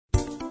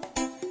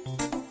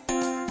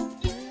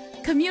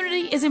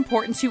Community is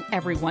important to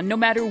everyone, no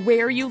matter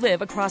where you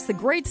live across the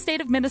great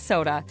state of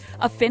Minnesota.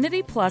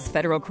 Affinity Plus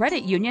Federal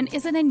Credit Union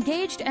is an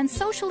engaged and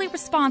socially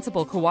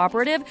responsible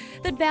cooperative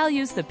that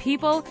values the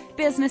people,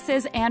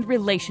 businesses, and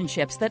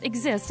relationships that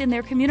exist in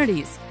their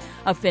communities.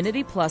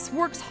 Affinity Plus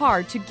works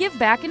hard to give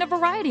back in a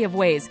variety of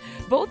ways,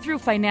 both through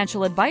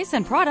financial advice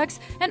and products,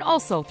 and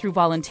also through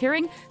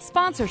volunteering,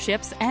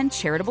 sponsorships, and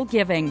charitable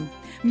giving.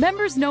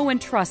 Members know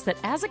and trust that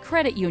as a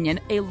credit union,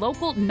 a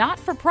local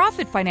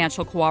not-for-profit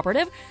financial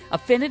cooperative,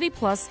 Affinity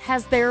Plus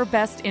has their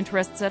best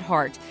interests at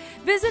heart.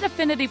 Visit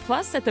Affinity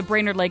Plus at the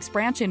Brainerd Lakes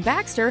branch in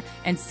Baxter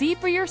and see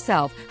for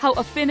yourself how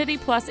Affinity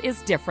Plus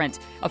is different.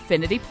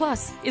 Affinity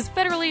Plus is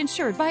federally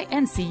insured by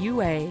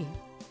NCUA.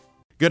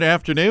 Good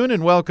afternoon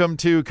and welcome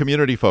to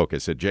Community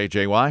Focus at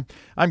JJY.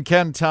 I'm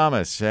Ken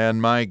Thomas,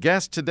 and my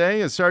guest today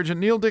is Sergeant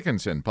Neil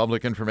Dickinson,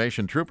 Public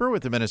Information Trooper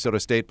with the Minnesota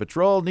State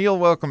Patrol. Neil,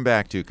 welcome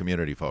back to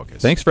Community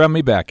Focus. Thanks for having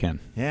me back,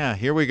 Ken. Yeah,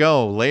 here we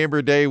go.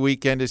 Labor Day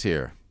weekend is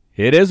here.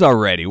 It is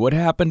already. What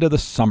happened to the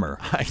summer?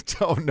 I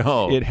don't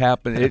know. It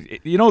happened.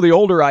 The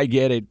older I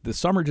get, the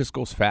summer just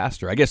goes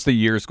faster. I guess the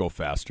years go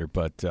faster,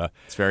 but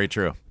it's very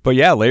true. But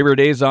yeah, Labor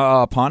Day's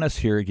upon us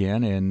here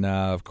again, and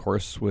of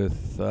course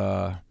with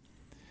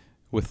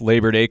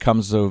Labor Day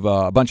comes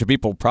a bunch of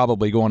people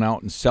probably going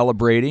out and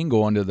celebrating,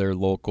 going to their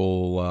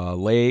local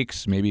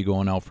lakes, maybe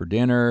going out for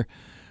dinner,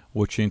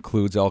 which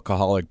includes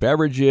alcoholic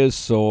beverages.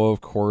 So,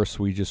 of course,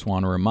 we just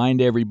want to remind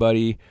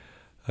everybody,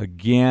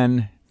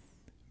 again,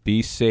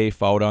 be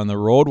safe out on the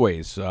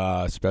roadways,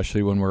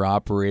 especially when we're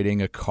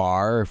operating a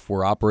car, if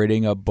we're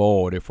operating a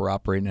boat, if we're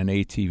operating an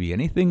ATV.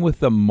 Anything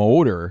with a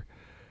motor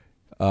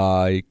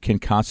can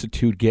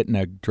constitute getting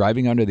a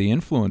driving under the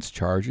influence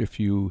charge if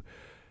you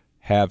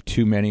have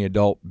too many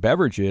adult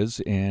beverages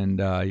and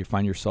you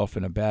find yourself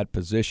in a bad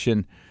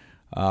position.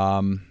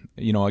 We've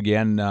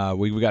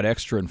got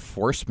extra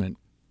enforcement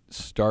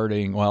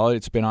starting. Well,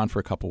 it's been on for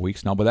a couple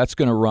weeks now, but that's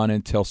going to run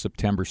until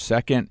September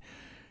 2nd,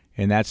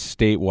 and that's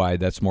statewide.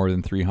 That's more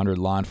than 300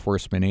 law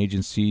enforcement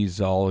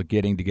agencies all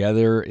getting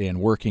together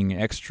and working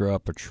extra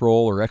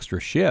patrol or extra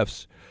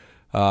shifts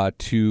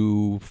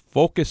to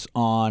focus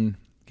on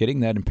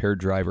getting that impaired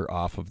driver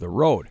off of the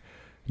road.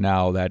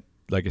 Now, that,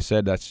 like I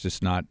said, that's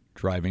just not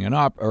driving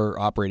or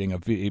operating a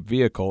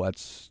vehicle.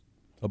 That's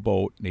a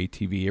boat, an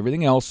ATV,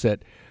 everything else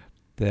that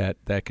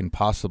can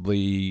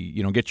possibly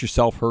get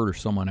yourself hurt or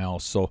someone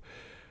else. So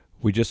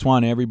we just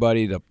want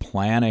everybody to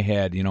plan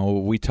ahead.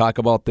 We talk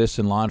about this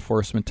in law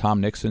enforcement. Tom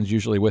Nixon's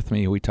usually with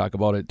me. We talk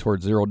about it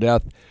towards zero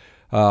death.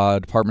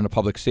 Department of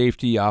Public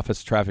Safety,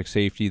 Office of Traffic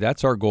Safety.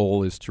 That's our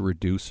goal, is to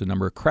reduce the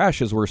number of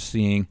crashes we're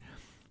seeing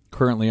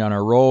currently on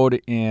our road,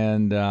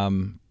 and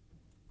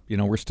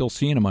we're still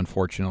seeing them,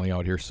 unfortunately,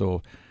 out here.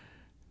 So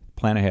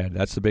plan ahead.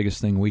 That's the biggest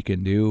thing we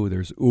can do.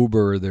 There's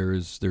Uber,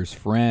 there's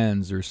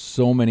Friends, there's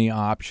so many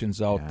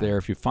options out there.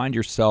 If you find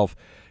yourself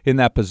in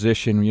that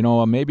position,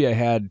 maybe I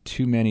had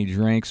too many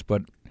drinks,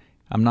 but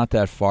I'm not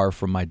that far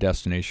from my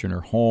destination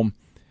or home,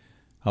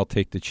 I'll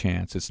take the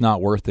chance. It's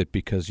not worth it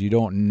because you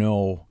don't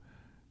know,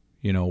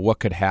 what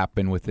could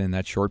happen within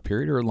that short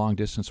period or long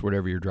distance,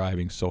 whatever you're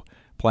driving. So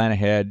plan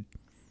ahead.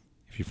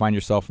 If you find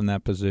yourself in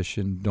that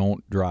position,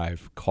 don't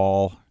drive.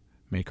 Call.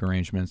 Make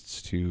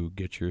arrangements to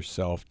get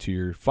yourself to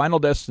your final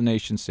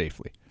destination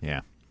safely.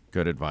 Yeah,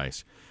 good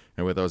advice.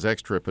 And with those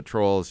extra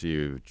patrols,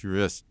 you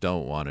just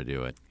don't want to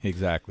do it.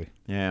 Exactly.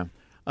 Yeah.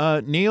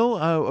 Neil,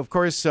 of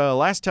course,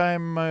 last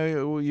time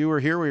you were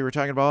here, we were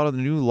talking about all the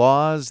new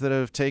laws that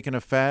have taken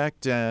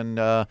effect, and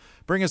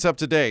bring us up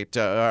to date.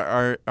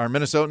 Are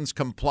Minnesotans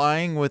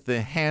complying with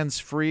the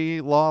hands-free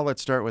law? Let's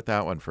start with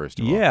that one first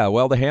of all. Yeah,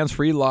 well, the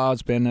hands-free law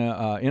has been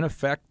in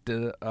effect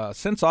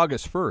since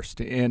August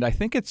 1st, and I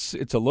think it's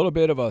a little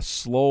bit of a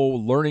slow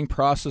learning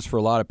process for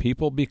a lot of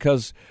people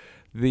because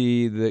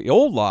the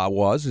old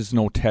law is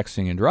no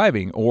texting and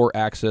driving or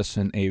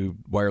accessing a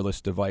wireless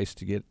device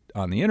to get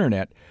on the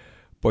internet.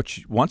 But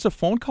once a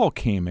phone call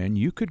came in,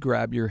 you could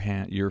grab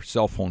your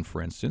cell phone,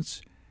 for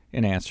instance,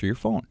 and answer your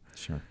phone.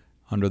 Sure.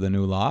 Under the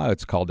new law,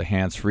 it's called the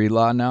hands-free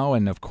law now,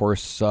 and of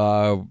course,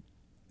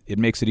 it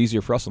makes it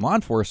easier for us in law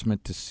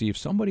enforcement to see if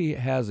somebody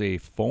has a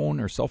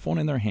phone or cell phone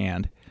in their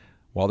hand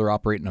while they're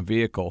operating a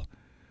vehicle,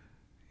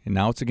 and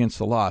now it's against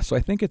the law. So I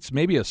think it's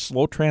maybe a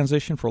slow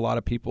transition for a lot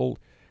of people.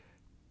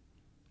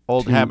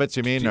 Old habits,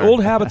 you mean?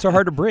 Old habits are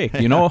hard to break,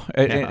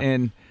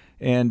 Yeah.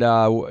 And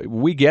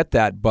we get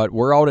that, but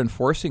we're out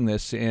enforcing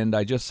this, and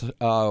I just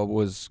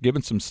was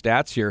given some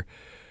stats here.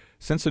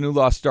 Since the new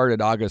law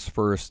started August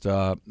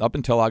 1st, up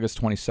until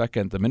August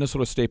 22nd, the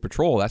Minnesota State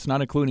Patrol, that's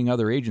not including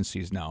other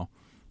agencies now,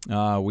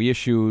 we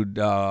issued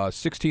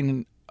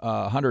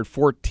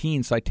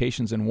 1,614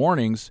 citations and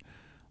warnings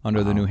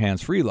under the new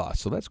hands-free law,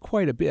 so that's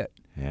quite a bit.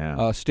 Yeah.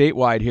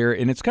 Statewide here,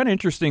 and it's kind of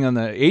interesting on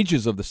the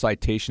ages of the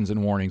citations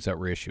and warnings that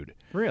were issued.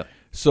 Really?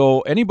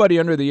 So anybody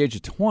under the age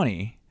of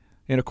 20...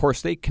 And, of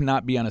course, they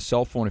cannot be on a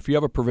cell phone. If you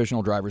have a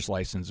provisional driver's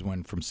license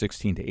when from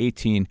 16 to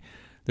 18,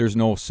 there's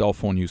no cell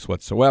phone use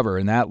whatsoever,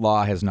 and that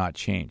law has not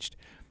changed.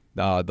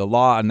 The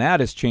law on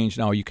that has changed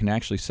now. You can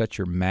actually set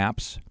your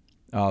maps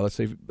let's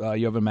say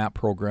you have a map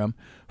program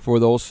for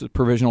those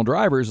provisional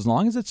drivers, as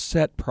long as it's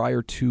set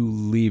prior to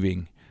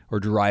leaving or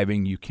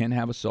driving, you can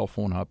have a cell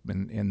phone up,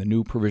 and the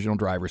new provisional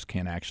drivers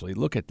can actually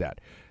look at that.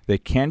 They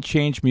can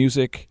change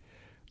music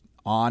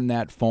on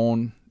that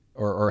phone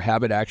or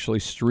have it actually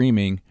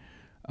streaming,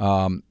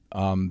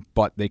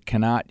 but they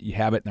cannot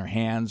have it in their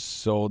hands.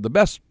 So the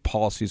best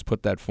policy is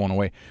put that phone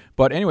away.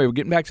 But anyway, we're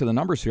getting back to the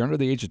numbers here. Under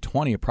the age of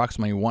 20,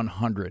 approximately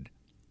 100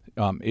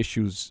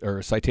 issues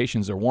or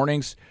citations or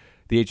warnings.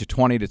 The age of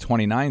 20 to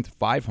 29,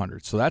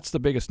 500. So that's the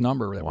biggest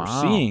number that we're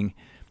seeing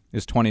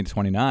is 20 to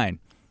 29.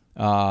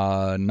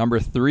 Number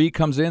 3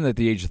 comes in at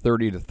the age of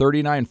 30 to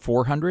 39,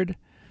 400.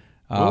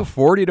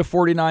 40 to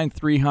 49,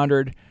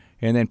 300.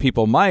 And then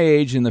people my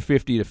age in the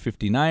 50 to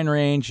 59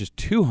 range is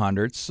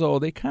 200. So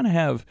they kind of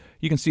have,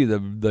 you can see the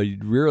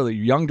really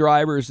young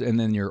drivers and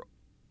then your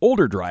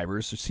older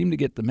drivers seem to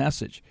get the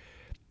message.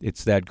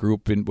 It's that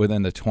group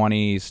within the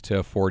 20s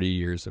to 40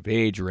 years of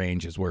age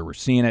range is where we're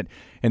seeing it.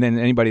 And then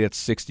anybody that's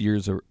 60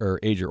 years or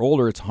age or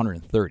older, it's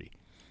 130.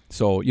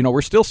 So,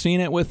 we're still seeing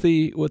it with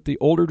the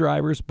older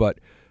drivers, but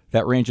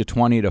that range of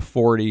 20 to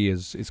 40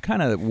 is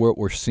kind of what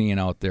we're seeing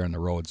out there on the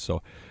road.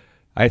 So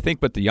I think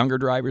but the younger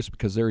drivers,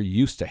 because they're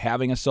used to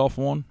having a cell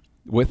phone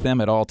with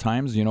them at all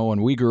times,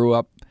 when we grew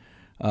up,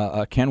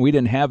 Ken, we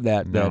didn't have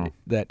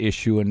that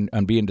issue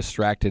and being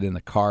distracted in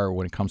the car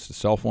when it comes to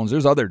cell phones.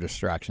 There's other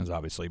distractions,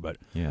 obviously, but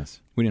yes,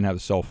 we didn't have a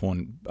cell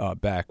phone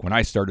back when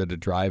I started to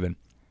drive, and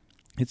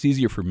it's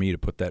easier for me to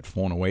put that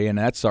phone away, and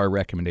that's our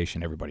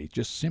recommendation, everybody.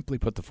 Just simply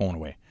put the phone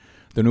away.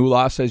 The new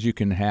law says you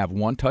can have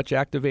one-touch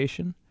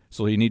activation,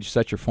 so you need to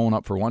set your phone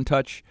up for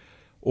one-touch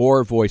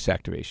or voice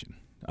activation.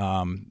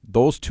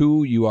 Those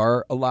two, you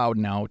are allowed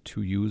now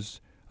to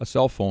use a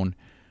cell phone.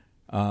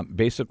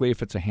 Basically,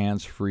 if it's a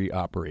hands-free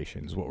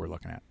operation is what we're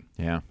looking at.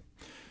 Yeah.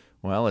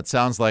 Well, it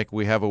sounds like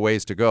we have a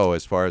ways to go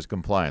as far as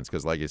compliance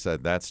because, like you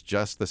said, that's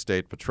just the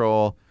State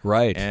Patrol.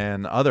 Right.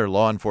 And other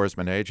law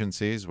enforcement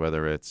agencies,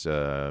 whether it's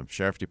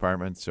sheriff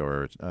departments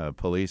or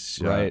police,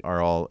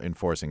 are all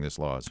enforcing this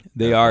laws.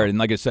 They are. And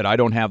like I said, I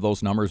don't have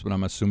those numbers, but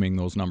I'm assuming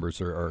those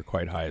numbers are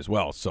quite high as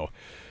well. So,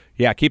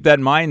 yeah, keep that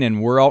in mind.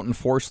 And we're out in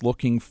force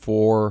looking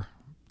for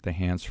the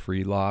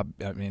hands-free law.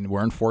 I mean,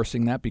 we're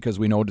enforcing that because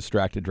we know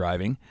distracted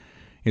driving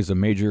is a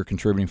major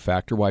contributing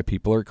factor why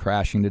people are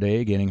crashing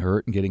today, getting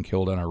hurt, and getting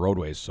killed on our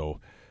roadways. So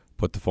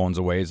put the phones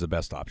away is the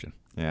best option.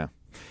 Yeah.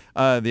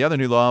 The other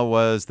new law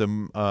was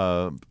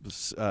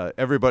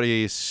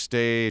everybody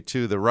stay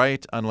to the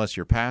right unless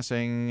you're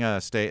passing.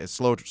 Stay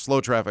slow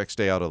traffic,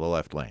 stay out of the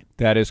left lane.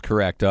 That is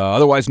correct.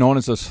 Otherwise known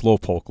as the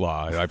slowpoke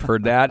law. I've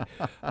heard that.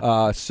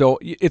 So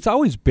it's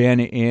always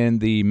been in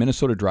the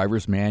Minnesota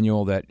Driver's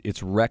Manual that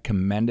it's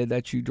recommended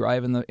that you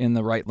drive in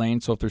the right lane.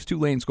 So if there's two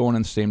lanes going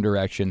in the same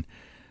direction,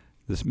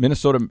 this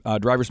Minnesota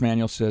Driver's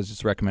Manual says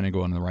it's recommended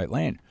going in the right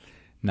lane.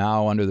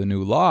 Now, under the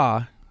new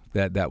law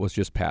that was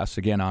just passed,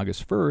 again,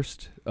 August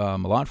 1st,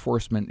 law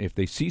enforcement, if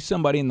they see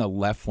somebody in the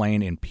left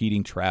lane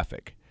impeding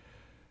traffic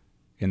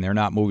and they're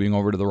not moving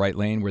over to the right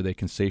lane where they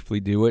can safely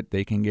do it,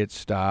 they can get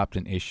stopped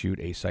and issued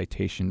a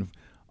citation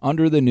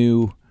under the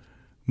new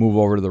move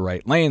over to the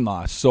right lane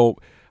law. So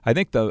I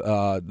think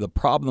the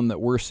problem that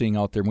we're seeing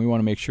out there, and we want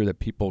to make sure that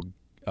people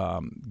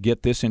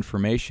get this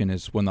information,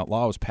 is when that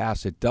law was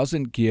passed, it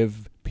doesn't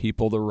give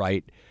people the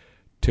right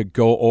to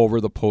go over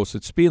the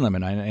posted speed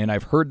limit. And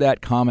I've heard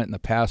that comment in the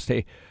past,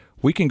 hey,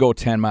 we can go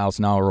 10 miles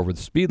an hour over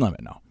the speed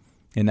limit now.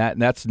 And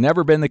that's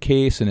never been the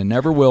case, and it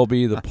never will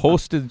be. The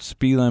posted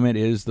speed limit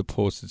is the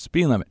posted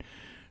speed limit.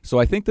 So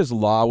I think this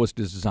law was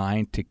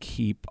designed to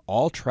keep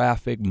all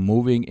traffic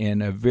moving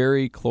in a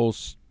very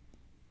close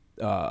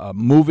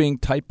moving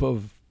type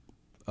of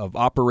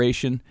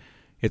operation.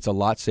 It's a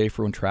lot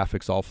safer when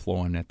traffic's all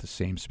flowing at the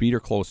same speed or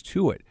close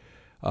to it.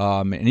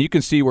 And you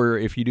can see where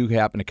if you do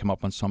happen to come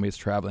up on somebody that's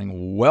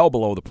traveling well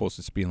below the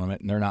posted speed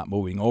limit and they're not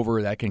moving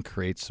over, that can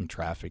create some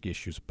traffic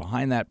issues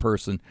behind that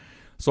person.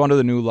 So under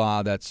the new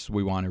law, that's what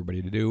we want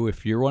everybody to do.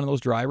 If you're one of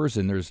those drivers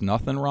and there's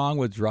nothing wrong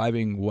with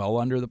driving well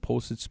under the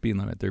posted speed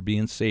limit, they're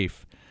being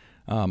safe,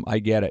 I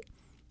get it.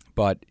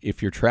 But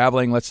if you're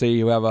traveling, let's say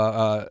you have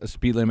a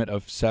speed limit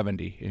of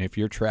 70, and if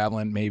you're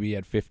traveling maybe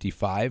at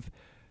 55,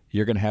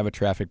 you're going to have a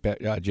traffic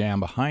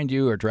jam behind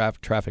you or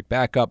traffic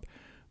backup.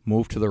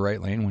 Move to the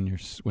right lane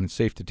when it's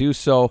safe to do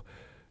so.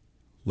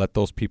 Let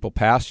those people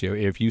pass you.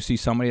 If you see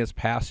somebody that's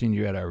passing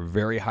you at a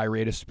very high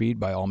rate of speed,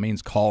 by all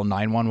means, call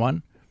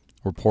 911,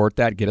 report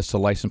that, get us a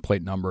license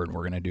plate number, and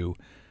we're going to do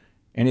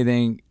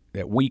anything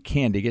that we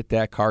can to get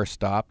that car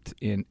stopped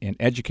and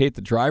educate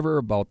the driver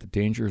about the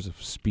dangers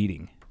of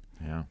speeding.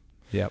 Yeah.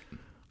 Yep.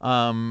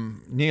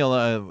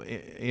 Neil,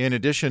 in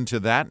addition to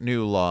that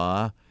new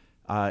law,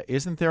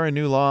 isn't there a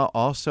new law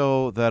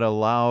also that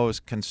allows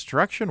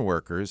construction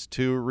workers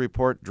to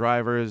report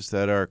drivers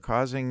that are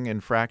causing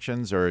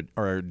infractions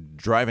or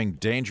driving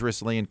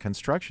dangerously in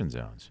construction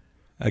zones?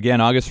 Again,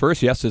 August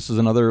 1st, yes, this is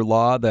another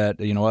law that,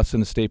 us in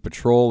the State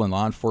Patrol and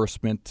law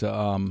enforcement,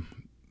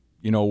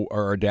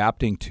 are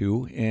adapting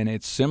to, and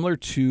it's similar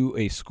to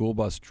a school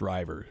bus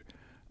driver.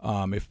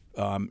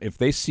 If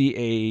they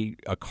see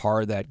a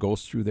car that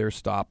goes through their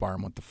stop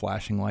arm with the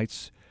flashing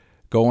lights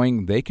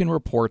going, they can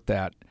report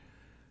that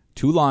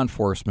to law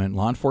enforcement.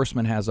 Law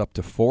enforcement has up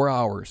to 4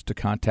 hours to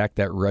contact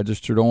that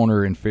registered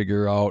owner and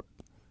figure out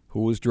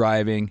who was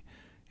driving,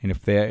 and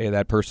if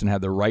that person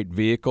had the right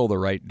vehicle, the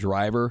right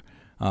driver.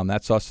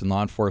 That's us in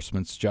law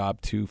enforcement's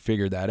job to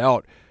figure that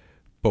out.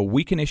 But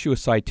we can issue a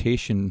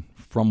citation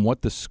from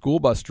what the school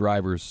bus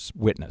drivers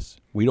witness.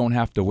 We don't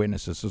have to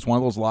witness this. It's one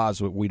of those laws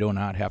that we do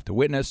not have to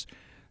witness.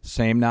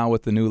 Same now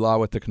with the new law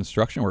with the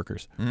construction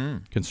workers.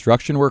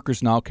 Construction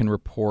workers now can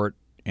report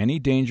any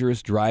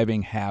dangerous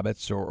driving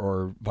habits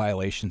or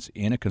violations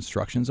in a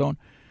construction zone.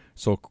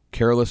 So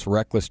careless,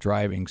 reckless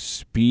driving,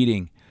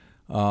 speeding,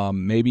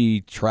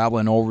 maybe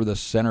traveling over the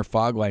center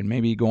fog line,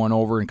 maybe going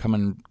over and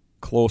coming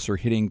close or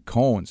hitting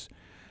cones.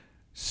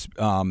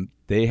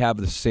 They have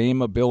the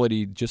same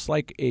ability, just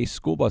like a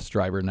school bus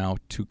driver now,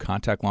 to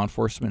contact law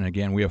enforcement. And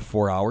again, we have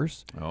 4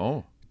 hours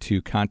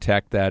to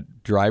contact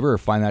that driver or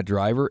find that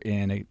driver.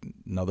 And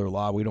another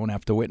law we don't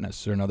have to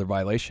witness or another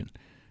violation.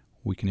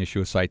 We can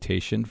issue a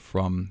citation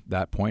from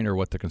that point or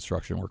what the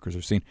construction workers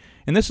are seeing.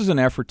 And this is an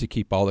effort to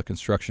keep all the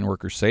construction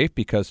workers safe,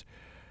 because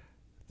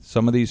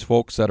some of these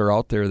folks that are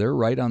out there, they're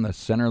right on the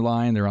center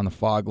line. They're on the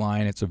fog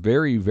line. It's a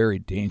very, very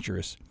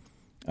dangerous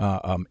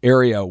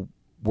area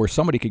where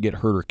somebody could get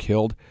hurt or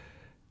killed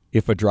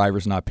if a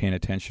driver's not paying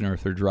attention or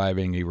if they're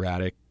driving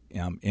erratic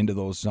into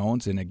those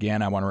zones. And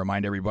again, I want to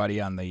remind everybody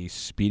on the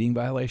speeding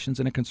violations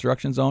in a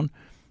construction zone,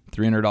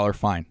 $300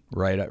 fine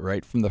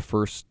right from the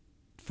first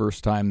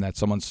time that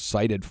someone's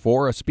cited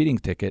for a speeding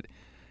ticket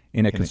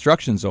in a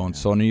construction zone.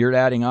 So when you're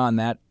adding on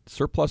that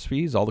surplus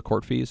fees, all the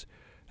court fees,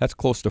 that's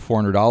close to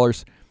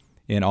 $400.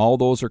 And all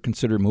those are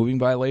considered moving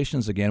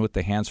violations. Again, with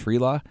the hands-free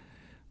law,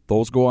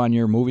 those go on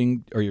your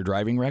moving or your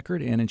driving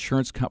record, and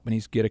insurance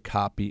companies get a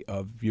copy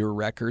of your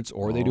records,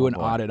 or they do an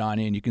audit on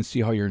it, and you can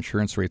see how your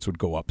insurance rates would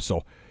go up.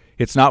 So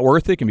it's not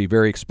worth it. It can be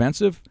very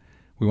expensive.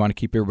 We want to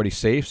keep everybody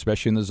safe,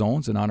 especially in the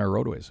zones and on our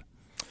roadways.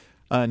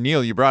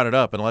 Neil, you brought it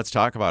up, and let's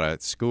talk about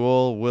it.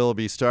 School will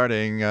be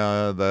starting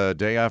the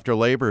day after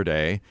Labor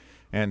Day,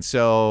 and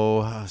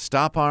so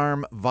stop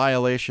arm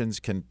violations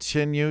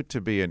continue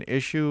to be an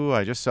issue.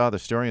 I just saw the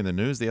story in the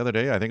news the other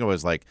day. I think it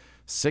was like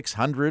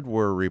 600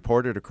 were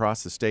reported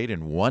across the state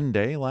in one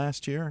day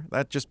last year.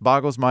 That just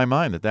boggles my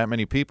mind that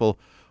many people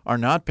are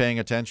not paying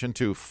attention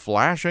to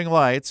flashing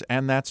lights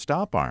and that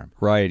stop arm.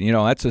 Right. You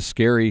know, that's a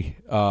scary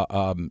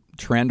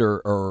trend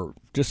or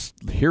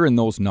just hearing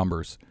those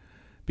numbers.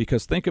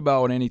 Because think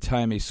about any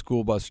time a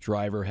school bus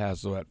driver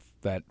has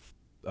that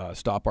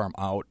stop arm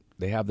out,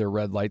 they have their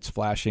red lights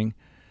flashing.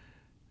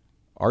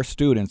 Our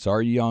students,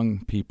 our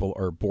young people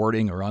are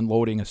boarding or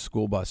unloading a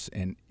school bus,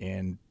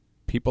 and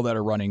people that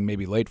are running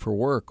maybe late for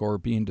work or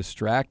being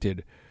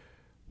distracted,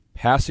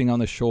 passing on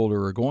the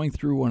shoulder or going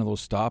through one of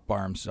those stop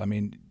arms. I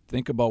mean,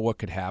 think about what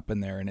could happen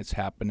there, and it's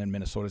happened in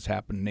Minnesota. It's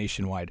happened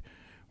nationwide,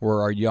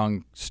 where our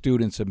young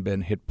students have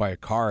been hit by a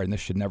car, and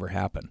this should never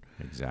happen.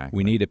 Exactly.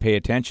 We need to pay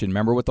attention.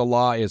 Remember what the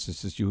law is.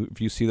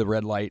 If you see the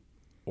red light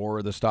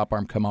or the stop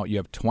arm come out, you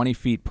have 20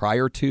 feet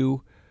prior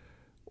to,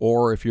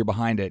 or if you're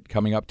behind it,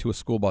 coming up to a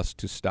school bus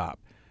to stop.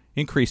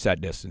 Increase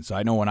that distance.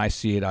 I know when I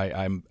see it,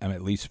 I'm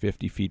at least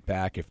 50 feet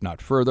back, if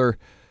not further,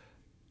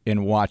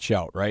 and watch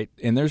out, right?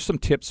 And there's some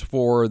tips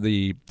for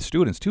the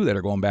students, too, that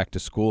are going back to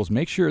schools.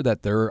 Make sure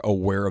that they're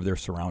aware of their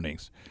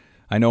surroundings.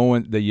 I know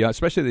when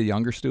especially the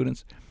younger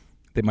students,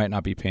 they might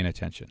not be paying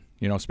attention.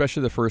 You know,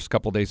 especially the first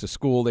couple of days of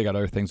school, they got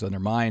other things on their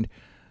mind.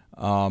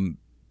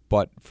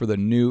 But for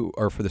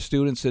the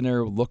students in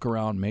there, look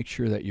around, make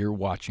sure that you're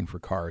watching for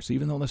cars.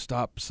 Even though the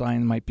stop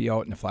sign might be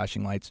out and the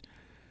flashing lights,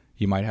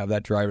 you might have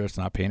that driver that's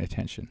not paying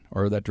attention,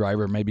 or that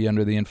driver may be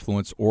under the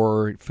influence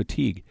or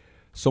fatigue.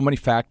 So many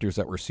factors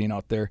that we're seeing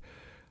out there.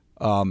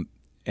 And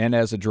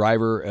as a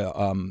driver,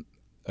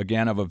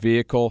 again, of a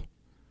vehicle,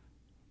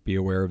 be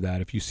aware of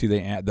that. If you see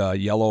the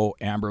yellow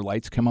amber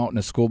lights come out in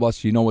a school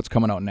bus, you know what's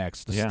coming out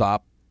next.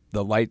 The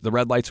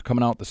red lights are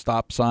coming out, the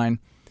stop sign.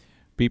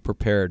 Be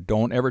prepared.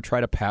 Don't ever try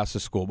to pass a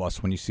school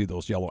bus when you see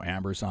those yellow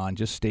ambers on.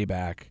 Just stay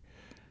back.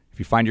 If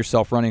you find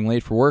yourself running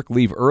late for work,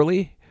 leave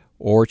early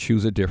or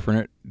choose a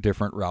different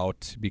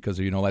route, because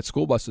you know that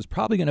school bus is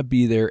probably going to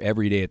be there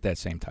every day at that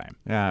same time.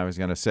 Yeah, I was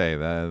going to say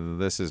that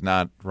this is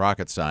not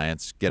rocket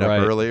science. Get Right.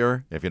 up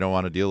earlier if you don't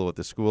want to deal with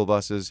the school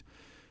buses,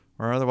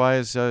 or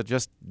otherwise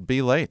just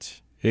be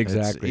late.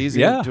 Exactly. It's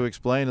easy to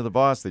explain to the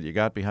boss that you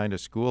got behind a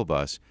school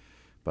bus.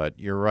 But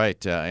you're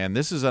right. And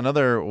this is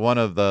another one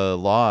of the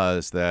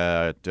laws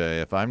that,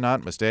 if I'm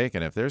not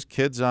mistaken, if there's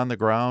kids on the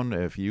ground,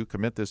 if you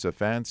commit this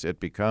offense, it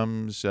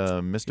becomes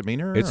a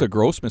misdemeanor? It's a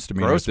gross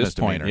misdemeanor at this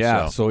point.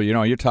 Yeah. So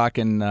you're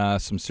talking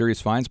some serious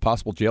fines,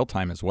 possible jail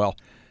time as well.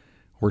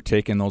 We're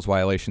taking those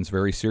violations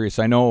very serious.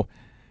 I know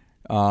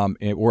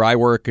where I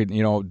work,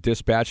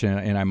 dispatch,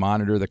 and I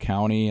monitor the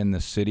county and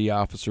the city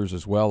officers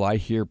as well. I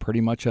hear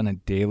pretty much on a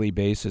daily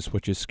basis,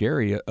 which is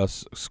scary, a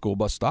school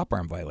bus stop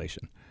arm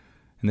violation.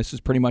 And this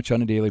is pretty much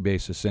on a daily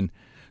basis. And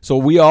so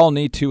we all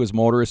need to, as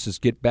motorists, is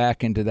get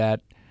back into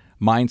that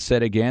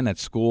mindset again that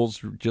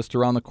school's just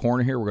around the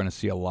corner here. We're going to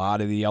see a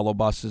lot of the yellow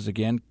buses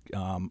again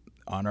on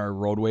our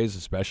roadways,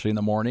 especially in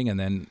the morning and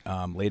then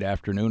late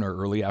afternoon or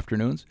early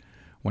afternoons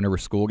whenever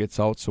school gets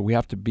out. So we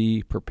have to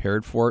be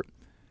prepared for it.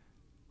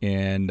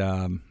 And,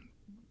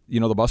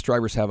 the bus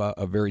drivers have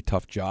a very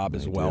tough job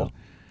as well.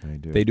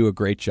 They do a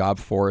great job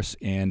for us.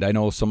 And I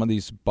know some of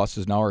these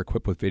buses now are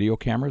equipped with video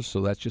cameras,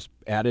 so that's just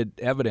added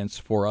evidence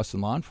for us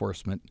in law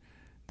enforcement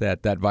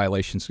that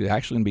violation's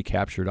actually going to be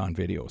captured on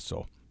video.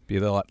 So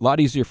it'll be a lot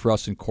easier for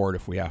us in court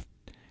if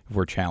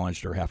we're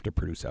challenged or have to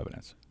produce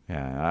evidence.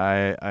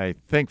 Yeah, I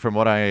think from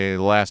what I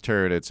last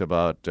heard, it's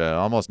about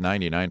almost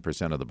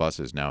 99% of the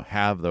buses now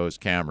have those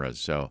cameras.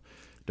 So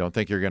don't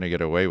think you're going to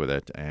get away with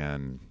it.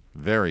 And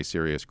very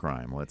serious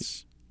crime.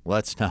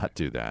 Let's not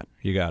do that.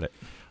 You got it.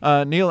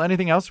 Neil,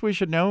 anything else we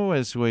should know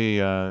as we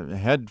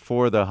head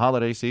for the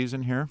holiday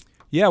season here?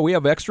 Yeah, we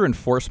have extra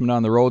enforcement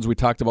on the roads. We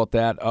talked about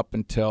that up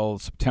until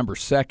September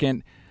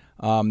 2nd.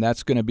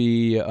 That's going to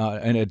be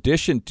in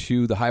addition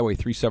to the Highway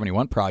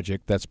 371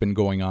 project that's been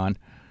going on.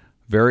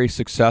 Very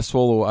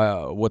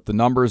successful with the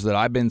numbers that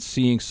I've been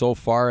seeing so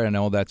far. I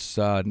know that's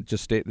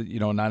just state,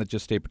 not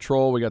just State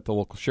Patrol. We got the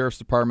local sheriff's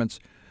departments,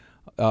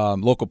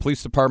 local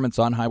police departments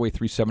on Highway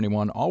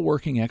 371, all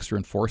working extra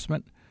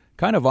enforcement,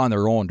 kind of on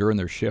their own during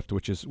their shift,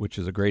 which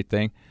is a great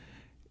thing.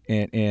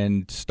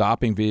 And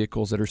stopping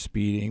vehicles that are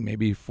speeding,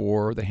 maybe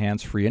for the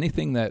hands-free,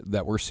 anything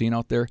that we're seeing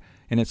out there.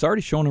 And it's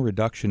already shown a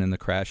reduction in the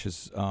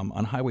crashes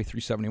on Highway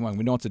 371.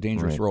 We know it's a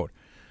dangerous road.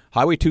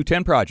 Highway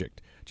 210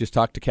 project. Just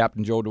talked to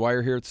Captain Joe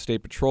Dwyer here at the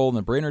State Patrol in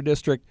the Brainerd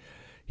District.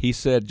 He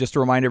said, just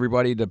to remind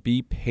everybody to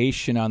be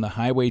patient on the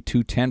Highway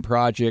 210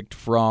 project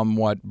from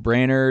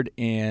Brainerd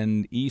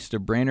and east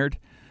of Brainerd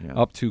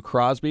up to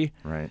Crosby.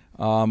 Right.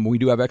 We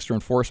do have extra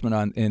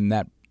enforcement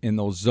in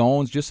those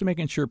zones, just to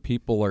making sure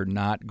people are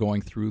not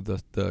going through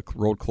the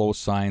road closed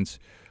signs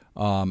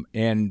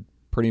and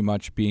pretty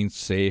much being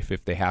safe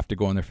if they have to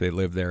go in there, if they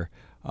live there.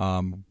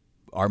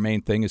 Our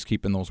main thing is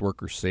keeping those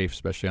workers safe,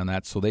 especially on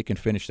that, so they can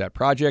finish that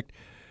project,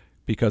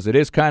 because it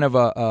is kind of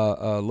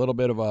a little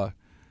bit of a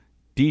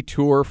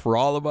detour for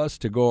all of us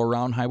to go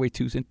around Highway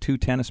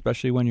 210,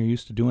 especially when you're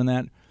used to doing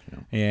that. Yeah.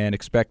 And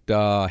expect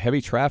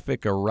heavy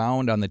traffic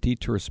around on the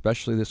detour,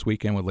 especially this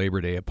weekend with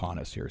Labor Day upon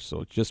us here.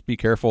 So just be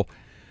careful.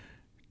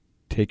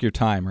 Take your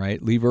time,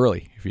 right? Leave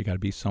early if you got to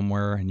be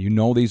somewhere and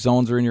these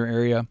zones are in your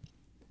area.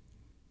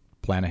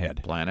 Plan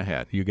ahead. Plan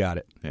ahead. You got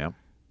it. Yeah,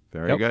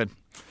 very good.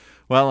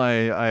 Well,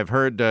 I've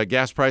heard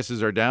gas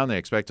prices are down. They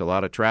expect a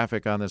lot of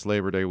traffic on this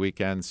Labor Day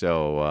weekend,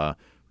 so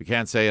we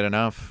can't say it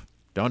enough.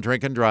 Don't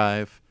drink and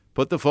drive.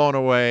 Put the phone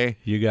away.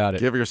 You got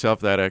it. Give yourself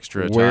that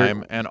extra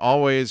time, and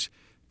always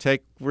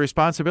take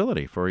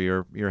responsibility for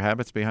your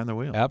habits behind the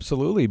wheel.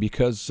 Absolutely,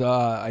 because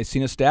I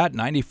seen a stat: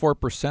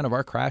 94% of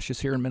our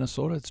crashes here in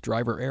Minnesota, it's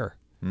driver error.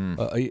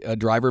 A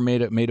driver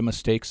made a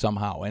mistake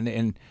somehow,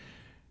 and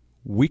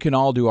we can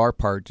all do our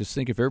part. Just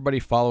think, if everybody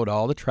followed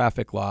all the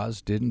traffic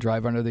laws, didn't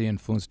drive under the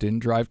influence, didn't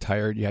drive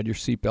tired, you had your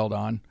seatbelt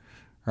on,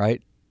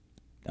 right?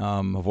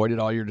 Avoided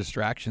all your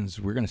distractions,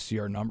 we're going to see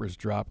our numbers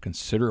drop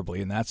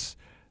considerably, and that's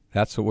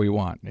what we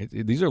want.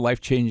 These are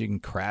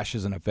life-changing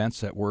crashes and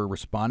events that we're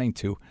responding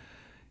to,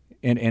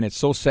 and it's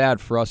so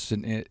sad for us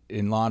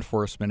in law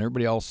enforcement,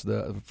 everybody else,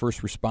 the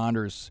first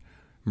responders,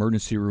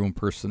 emergency room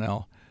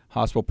personnel,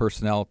 hospital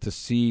personnel, to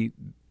see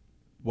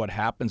what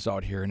happens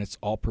out here, and it's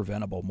all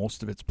preventable.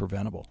 Most of it's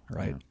preventable,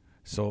 right? Yeah.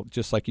 So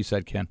just like you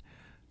said, Ken,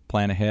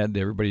 plan ahead.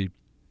 Everybody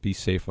be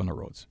safe on the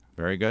roads.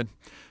 Very good.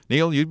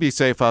 Neil, you'd be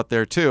safe out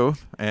there too,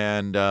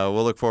 and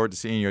we'll look forward to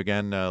seeing you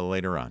again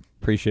later on.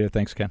 Appreciate it.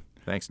 Thanks, Ken.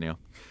 Thanks, Neil.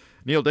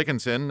 Neil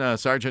Dickinson,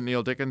 Sergeant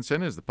Neil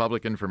Dickinson, is the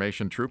Public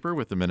Information Trooper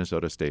with the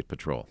Minnesota State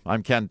Patrol.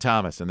 I'm Ken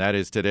Thomas, and that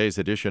is today's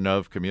edition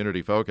of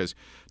Community Focus.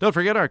 Don't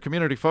forget, our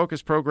Community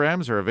Focus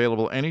programs are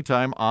available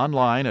anytime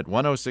online at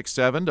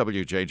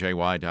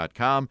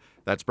 1067wjjy.com.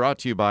 That's brought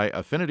to you by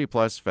Affinity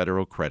Plus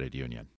Federal Credit Union.